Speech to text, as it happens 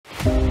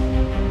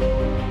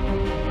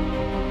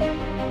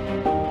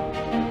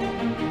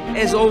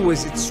As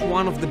always, it's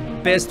one of the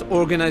best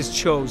organized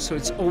shows, so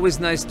it's always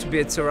nice to be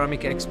at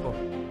Ceramic Expo.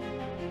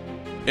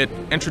 It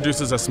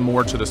introduces us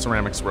more to the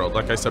ceramics world.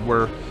 Like I said,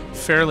 we're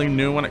fairly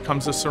new when it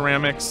comes to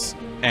ceramics,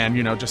 and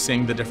just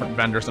seeing the different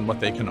vendors and what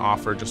they can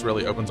offer just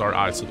really opens our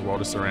eyes to the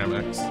world of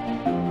ceramics.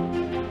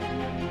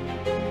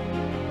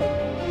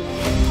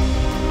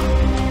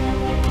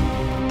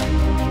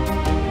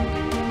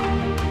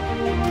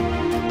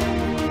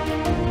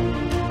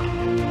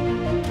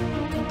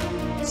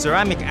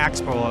 Ceramic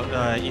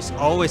Expo is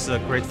always a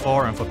great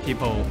forum for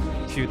people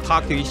to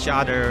talk to each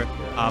other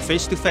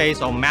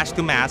face-to-face or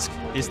match-to-match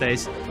these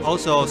days.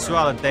 Also,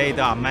 throughout the day,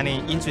 there are many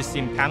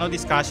interesting panel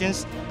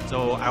discussions.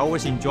 So I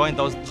always enjoy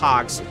those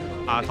talks,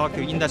 talk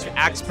to industry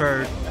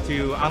experts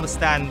to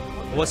understand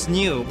what's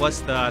new, what's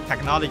the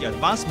technology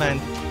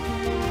advancement.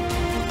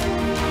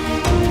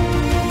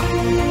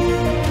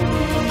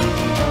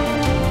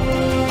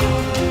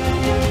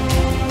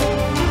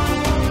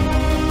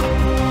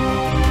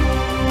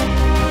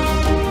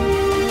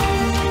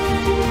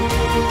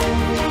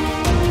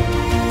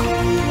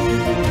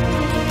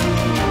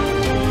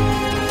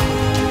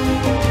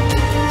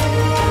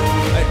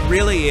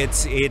 Really,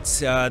 it's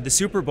the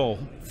Super Bowl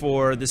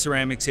for the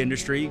ceramics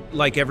industry.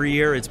 Like every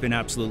year, it's been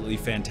absolutely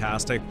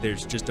fantastic.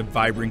 There's just a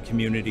vibrant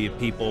community of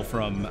people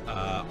from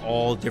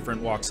all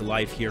different walks of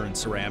life here in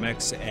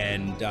ceramics,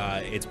 and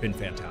it's been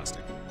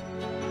fantastic.